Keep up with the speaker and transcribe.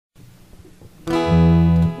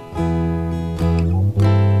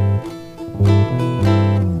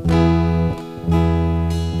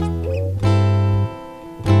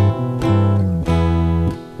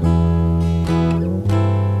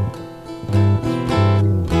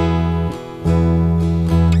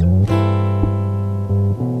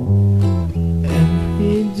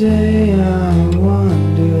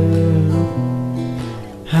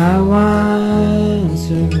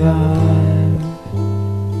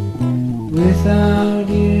Without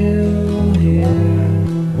you here,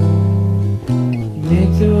 you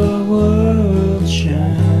make the world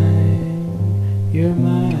shine. You're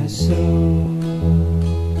my soul.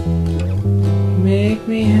 You make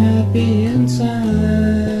me happy inside.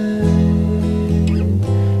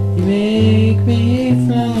 You make me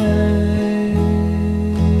fly.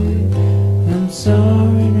 I'm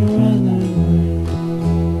soaring around the world.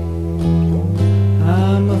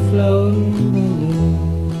 I'm a floating balloon.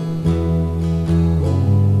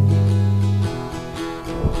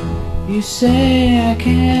 You say I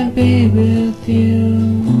can't be with you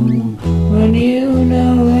when you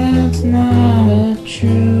know that's not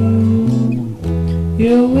true.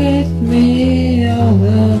 You're with me all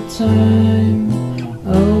the time,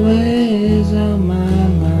 always on my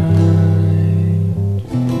mind.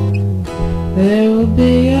 There will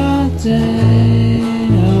be a day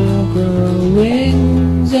I'll grow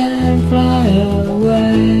wings and fly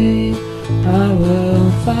away. I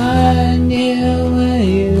will find you where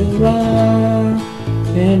you are,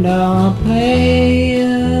 and I'll play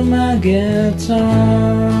you my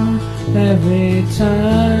guitar. Every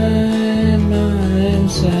time I'm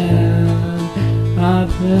sad, I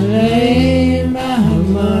play my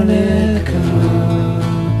harmonica,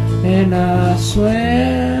 and I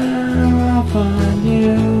swear I'll find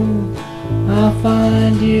you,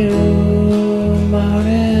 Monica.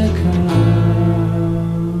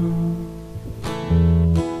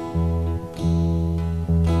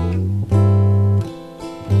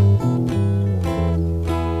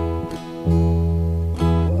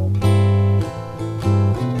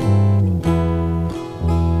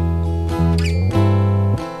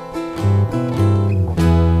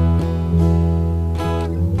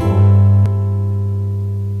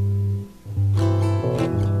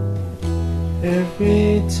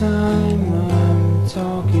 Every time I'm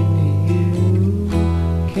talking to you,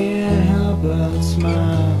 can't help but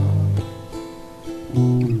smile.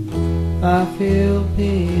 I feel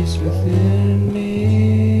peace within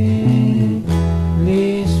me, at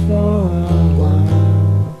least for a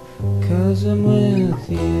while, 'cause I'm with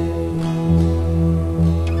you.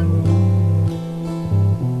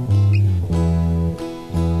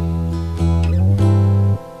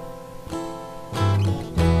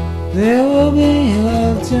 There will be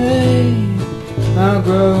a day I'll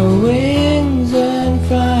grow wings and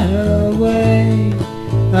fly away.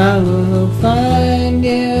 I will find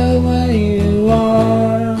you where you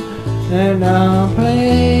are, and I'll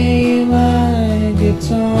play my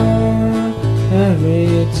guitar.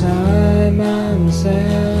 Every time I'm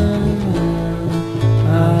sad,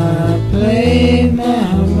 I play my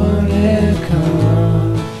harmonica,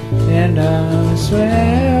 and I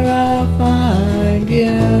swear I'll find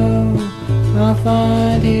you. I'll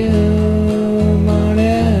find you,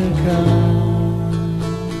 Monica.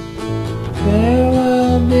 There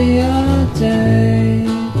will be a day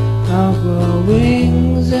I'll grow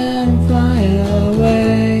wings and fly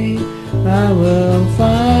away. I will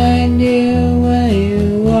find you where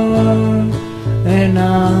you are, and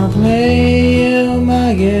I'll play you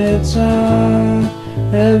my guitar.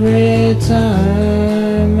 Every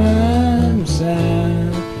time I'm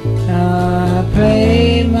sad, I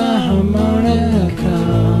play my harmonica,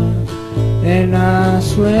 and I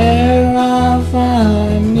swear I'll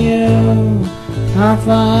find you,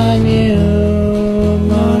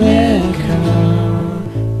 Monica,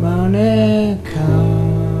 Monica.